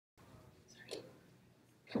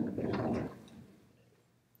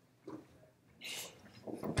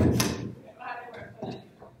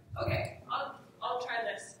Okay, I'll try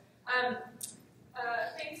this.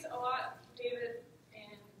 Thanks a lot, David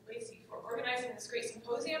and Lacey, for organizing this great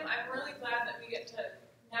symposium. I'm really glad that we get to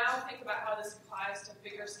now think about how this applies to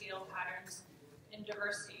bigger scale patterns in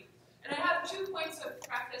diversity. And I have 2 points of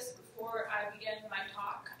preface before I begin my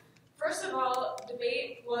talk. First of all,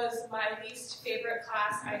 debate was my least favorite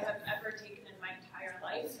class I have ever taken in my entire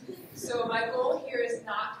life. So my goal here is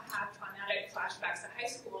not to have traumatic flashbacks to high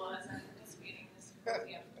school as I'm participating in this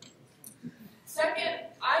symposium. Second,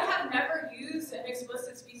 I have never used an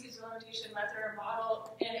explicit species delimitation method or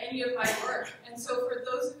model in any of my work. And so for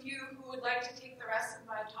those of you who would like to take the rest of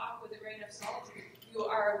my talk with a grain of salt, you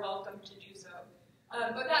are welcome to do so.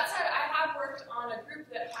 But that said, I have worked on a group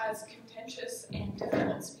that has contentious and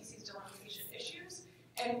difficult species delimitation issues,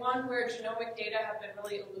 and one where genomic data have been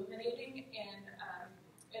really illuminating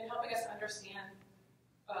in helping us understand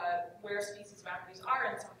where species boundaries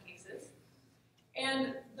are in some cases.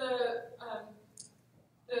 And the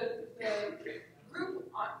group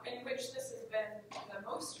in which this has been the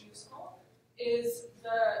most useful is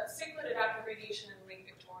the cichlid adaptive radiation in Lake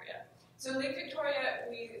Victoria. So Lake Victoria,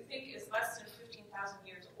 we think, is less than 15,000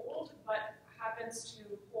 years old, but happens to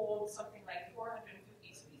hold something like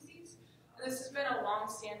 450 species. And this has been a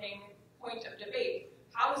long-standing point of debate.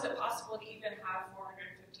 How is it possible to even have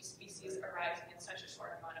 450 species arising in such a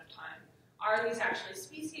short amount of time? Are these actually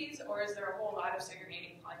species, or is there a whole lot of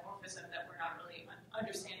segregating polymorphism that we're not really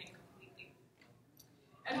understanding completely?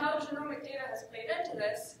 And how genomic data has played into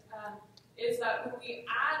this is that when we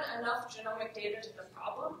add enough genomic data to the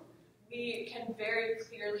problem, we can very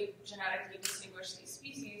clearly genetically distinguish these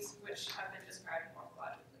species, which have been described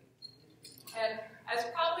morphologically. And as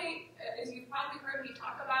you've probably heard me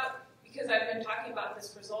talk about, because I've been talking about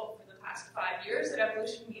this result for the past 5 years at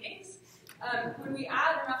evolution meetings, when we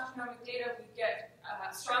add enough genomic data, we get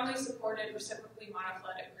strongly supported reciprocally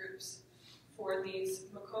monophyletic groups for these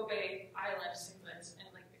Macroevolutionary island cichlids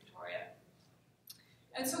in Lake Victoria.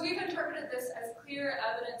 And so we've interpreted this as clear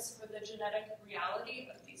evidence for the genetic reality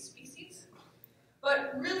of these species.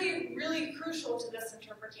 But really, really crucial to this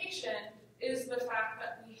interpretation is the fact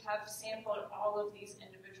that we have sampled all of these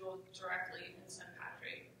individuals directly in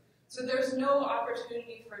sympatry. So there's no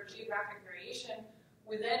opportunity for geographic variation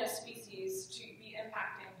within a species to be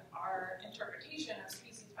impacting our interpretation of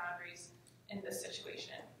species boundaries in this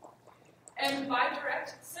situation. And by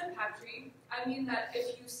direct sympatry, I mean that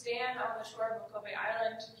if you stand on the shore of Macroevolutionary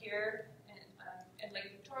Island here in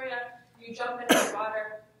Lake Victoria, you jump into the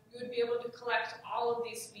water, you would be able to collect all of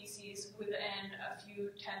these species within a few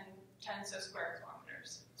tens of square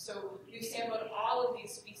kilometers. So you sampled all of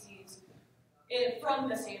these species from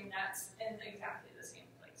the same nets in exactly the same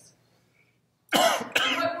place.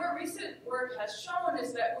 And what more recent work has shown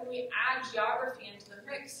is that when we add geography into the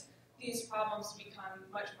mix, these problems become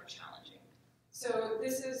much more challenging. So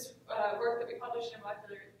this is work that we published in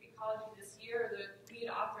Molecular Ecology this year. The lead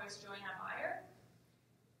author is Joanna Meyer.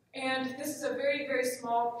 And this is a very, very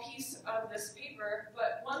small piece of this paper,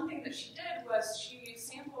 but one thing that she did was she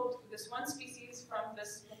sampled this one species from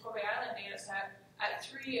this Macroevolutionary Island data set at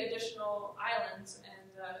 3 additional islands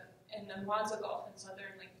in the Mwanza Gulf in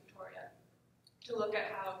southern Lake Victoria to look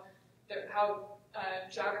at how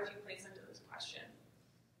geography plays into this question.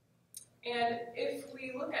 And if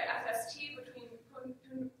we look at FST between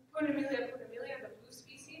Punamilia punamelia, the blue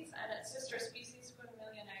species, and its sister species,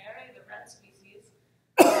 Punamilia naere, the red species,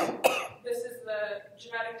 this is the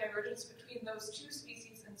genetic divergence between those 2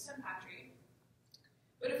 species in sympatry.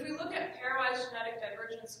 But if we look at pairwise genetic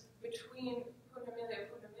divergence between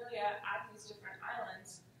Punamilia at these different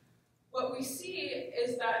islands, what we see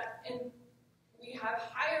is that we have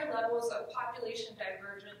higher levels of population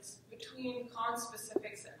divergence between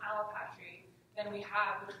conspecifics and allopatry than we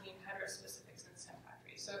have between heterospecifics and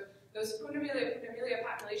sympatry. So those Punamilia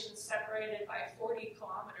populations separated by 40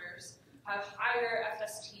 kilometers have higher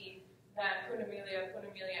FST than Punamilia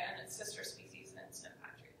and its sister species in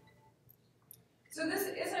sympatry. So this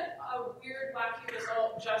isn't a weird, wacky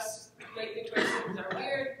result, just Lake Victoria cichlids are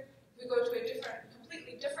weird. If we go to a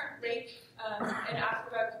completely different lake in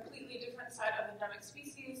Africa, completely different set of endemic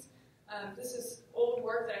species. This is old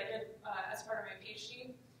work that I did as part of my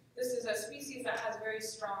PhD. This is a species that has very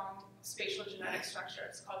strong spatial genetic structure.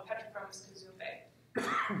 It's called Petrochromis kazumbe.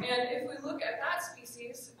 And if we look at that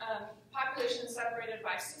species, population separated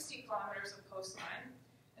by 60 kilometers of coastline,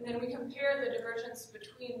 and then we compare the divergence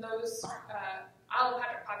between those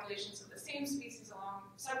allopatric populations of the same species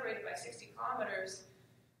separated by 60 kilometers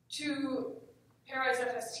to pairwise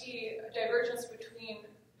FST divergence between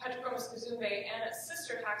Petrochromis kazumbe and its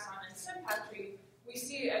sister taxon in sympatry, we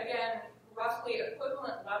see, again, roughly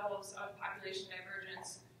equivalent levels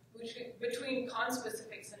between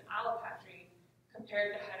conspecifics in allopatry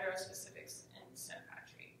compared to heterospecifics in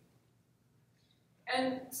sympatry.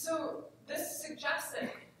 And so this suggests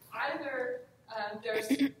that either there's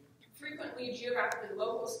frequently geographically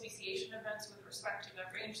local speciation events with respect to the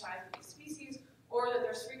range size of these species, or that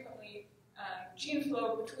there's frequently gene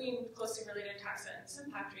flow between closely related taxa and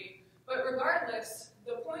sympatry. But regardless,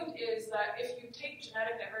 the point is that if you take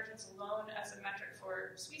genetic divergence alone as a metric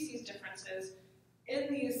for species differences,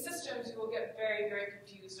 in these systems you will get very, very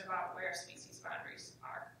confused about where species boundaries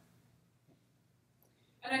are.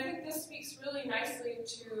 And I think this speaks really nicely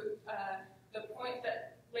to the point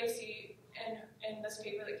that Lacey, in this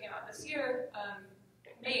paper that came out this year,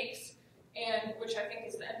 makes, and which I think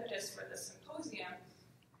is the impetus for this symposium,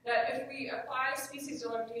 that if we apply species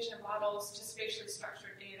delimitation models to spatially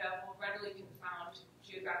structured data, we'll readily confound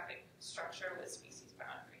geographic structure with species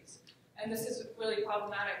boundaries. And this is really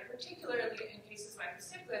problematic, particularly in cases like the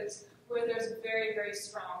cichlids, where there's very, very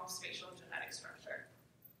strong spatial genetic structure.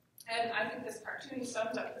 And I think this cartoon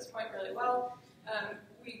sums up this point really well.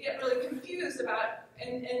 We get really confused about,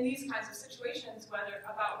 in these kinds of situations,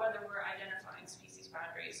 about whether we're identifying species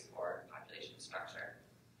boundaries or population structure.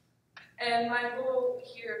 And my goal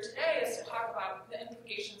here today is to talk about the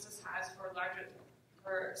implications this has for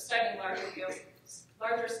studying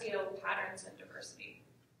larger scale patterns and diversity.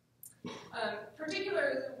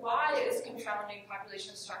 Particularly, why is confounding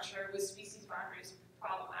population structure with species boundaries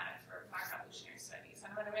problematic for macroevolutionary studies?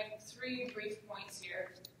 I'm going to make 3 brief points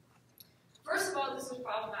here. First of all, this is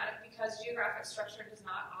problematic because geographic structure does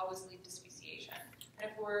not always lead to speciation. And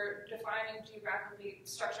if we're defining geographically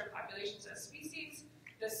structured populations as species,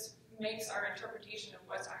 this makes our interpretation of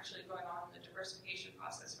what's actually going on in the diversification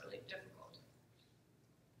process really difficult.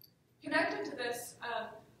 Connected to this,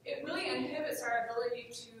 it really inhibits our ability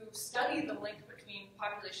to study the link between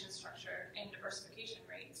population structure and diversification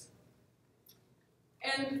rates.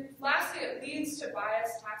 And lastly, it leads to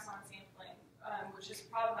biased taxon sampling, which is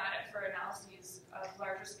problematic for analyses of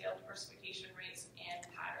larger scale diversification rates and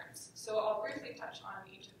patterns. So I'll briefly touch on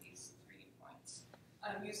each of these 3 points,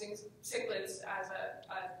 using cichlids as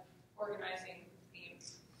a organizing theme.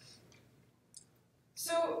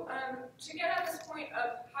 So to get at this point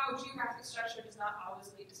of how geographic structure does not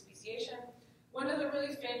always lead to speciation, one of the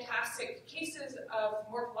really fantastic cases of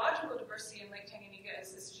morphological diversity in Lake Tanganyika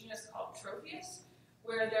is this genus called Tropheus,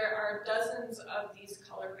 where there are dozens of these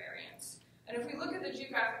color variants. And if we look at the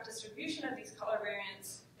geographic distribution of these color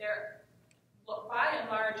variants, they're by and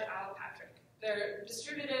large allopatric. They're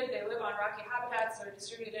distributed, they live on rocky habitats, they're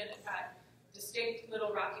distributed at distinct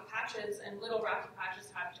little rocky patches, and little rocky patches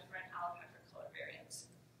have different allopatric color variants.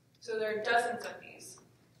 So there are dozens of these.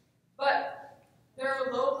 But there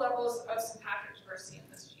are low levels of sympatric diversity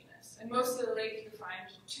in this genus. In most of the lake, you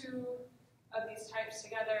find 2 of these types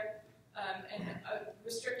together. In a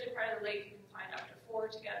restricted part of the lake, you can find up to 4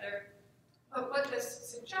 together. But what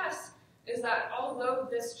this suggests is that although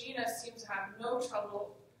this genus seems to have no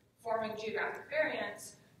trouble forming geographic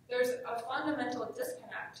variants, there's a fundamental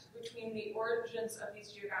disconnect between the origins of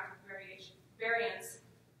these geographic variants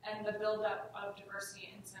and the buildup of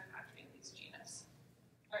diversity in sympatry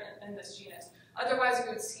in this genus. Otherwise, we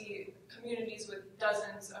would see communities with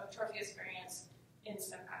dozens of Tropheus variants in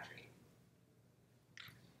sympatry.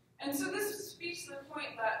 And so this speaks to the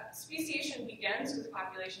point that speciation begins with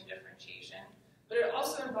population differentiation, but it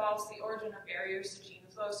also involves the origin of barriers to gene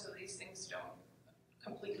flow, so these things don't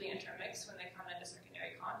completely intermix when they come into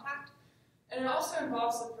secondary contact. And it also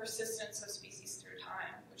involves the persistence of species through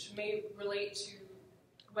time, which may relate to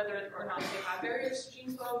whether or not they have barriers to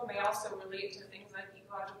gene flow, may also relate to things like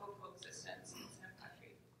ecological coexistence and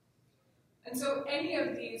sympatry. And so any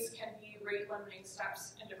of these can be rate-limiting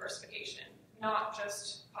steps in diversification, not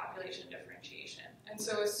just population differentiation. And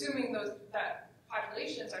so assuming that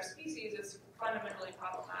populations are species is fundamentally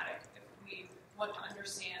problematic if we want to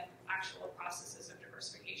understand actual processes of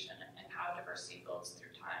diversification and how diversity builds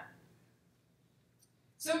through time.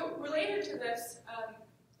 So related to this,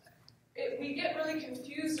 we get really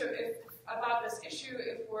confused about this issue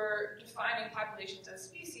if we're defining populations as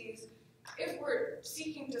species, if we're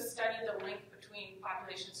seeking to study the link between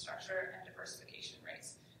population structure and diversification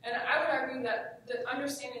rates. And I would argue that the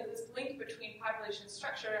understanding of this link between population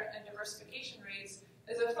structure and diversification rates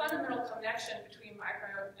is a fundamental connection between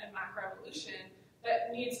micro and macroevolution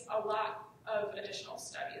that needs a lot of additional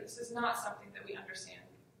study. This is not something that we understand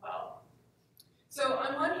well. So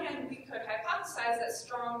on one hand, we could hypothesize that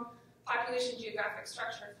strong population geographic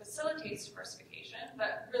structure facilitates diversification,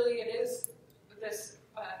 that really it is this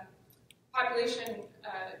population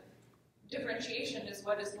differentiation is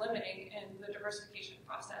what is limiting in the diversification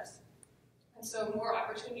process. And so more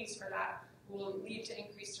opportunities for that will lead to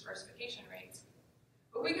increased diversification rates.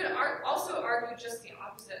 But we could also argue just the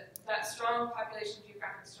opposite, that strong population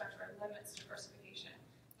geographic structure limits diversification,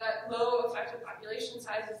 that low effective population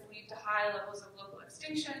sizes lead to high levels of local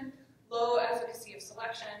extinction, low efficacy of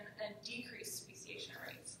selection, and decreased speciation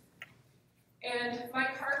rates. And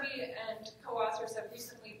Mike Harvey and co-authors have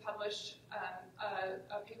recently published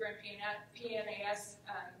a paper in PNAS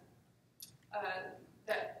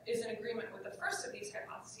that is in agreement with the first of these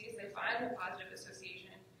hypotheses. They find a positive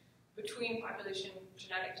association between population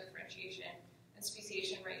genetic differentiation and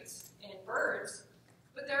speciation rates in birds.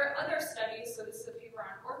 But there are other studies, so this is a paper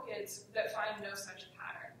on orchids, that find no such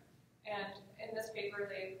pattern. And in this paper,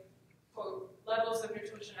 they quote, levels of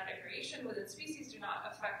neutral genetic variation within species do not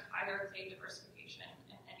affect higher clade diversification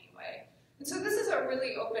in any way. And so this is a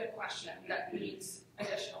really open question that needs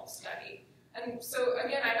additional study. And so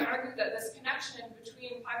again, I'd argue that this connection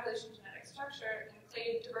between population genetic structure and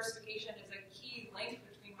clade diversification is a key link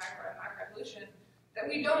between micro and macroevolution that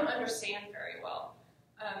we don't understand very well.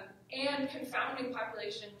 And confounding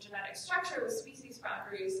population genetic structure with species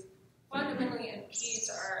boundaries fundamentally impedes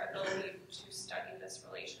our ability to study this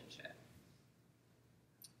relationship.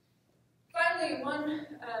 Finally, one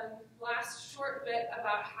last short bit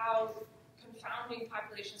about how confounding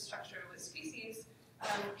population structure with species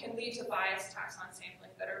can lead to biased taxon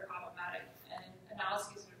sampling that are problematic and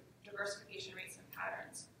analyses of diversification rates and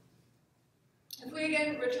patterns. If we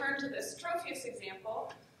again return to this Tropheus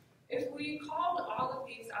example, if we called all of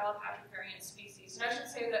these allopathic variant species, and I should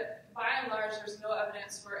say that by and large there's no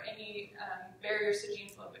evidence for any barriers to gene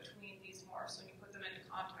flow between these morphs when you put them into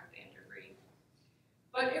contact, they interbreed.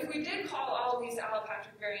 But if we did call all of these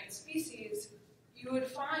allopathic variant species, you would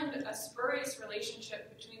find a spurious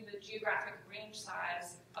relationship between the geographic range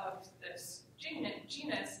size of this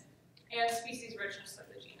genus and species richness of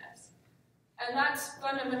the genus. And that's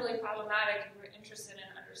fundamentally problematic if we're interested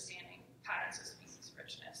in understanding patterns of species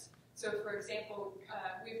richness. So for example,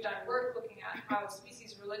 we've done work looking at how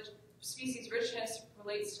species richness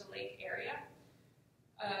relates to lake area.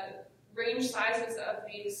 Range sizes of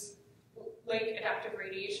these lake adaptive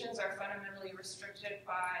radiations are fundamentally restricted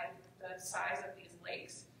by the size of these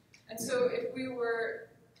lakes. And so if we were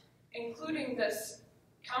including this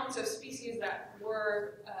counts of species that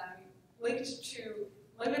were linked to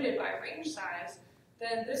limited by range size,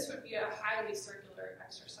 then this would be a highly circular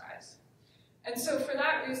exercise. And so for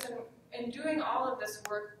that reason, in doing all of this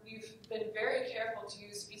work, we've been very careful to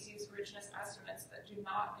use species richness estimates that do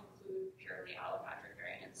not include purely allopathic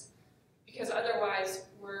variants, because otherwise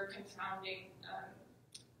we're confounding,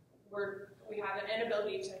 we have an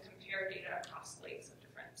inability to compare data across lakes of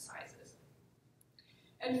different sizes.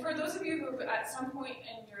 And for those of you who have at some point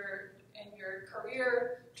in your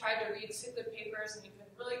career tried to read cichlid papers and you've been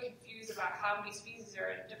really confused about how many species are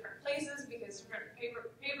in different places because different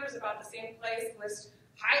papers about the same place list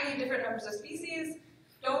highly different numbers of species,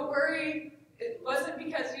 don't worry. It wasn't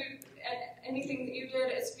because anything that you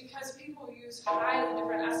did, it's because people use highly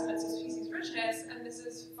different estimates of species richness, and this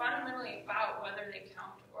is fundamentally about whether they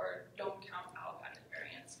count or don't count allopathic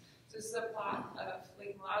variants. So this is a plot of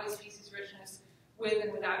Lake Malawi species richness with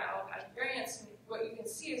and without allopathic variants, and what you can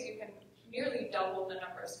see is you can nearly double the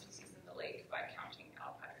number of species in the lake by counting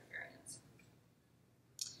allopathic variants.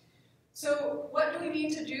 So what do we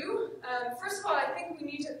need to do? First of all, I think we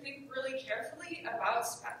need to think really carefully about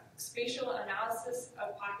spatial analysis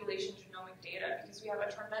of population genomic data, because we have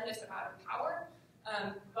a tremendous amount of power,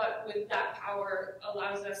 but with that power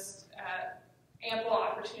allows us ample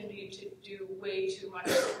opportunity to do way too much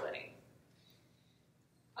splitting.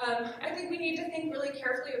 I think we need to think really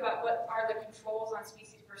carefully about what are the controls on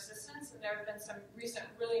species persistence, and there have been some recent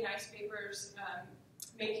really nice papers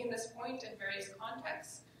making this point in various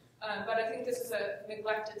contexts, but I think this is a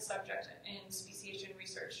neglected subject in speciation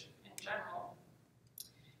research in general.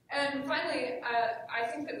 And finally, I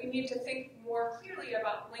think that we need to think more clearly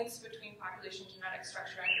about links between population genetic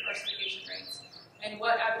structure and diversification rates, and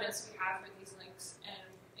what evidence we have for these links, and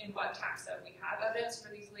in what taxa we have evidence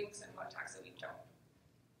for these links, and what taxa we don't.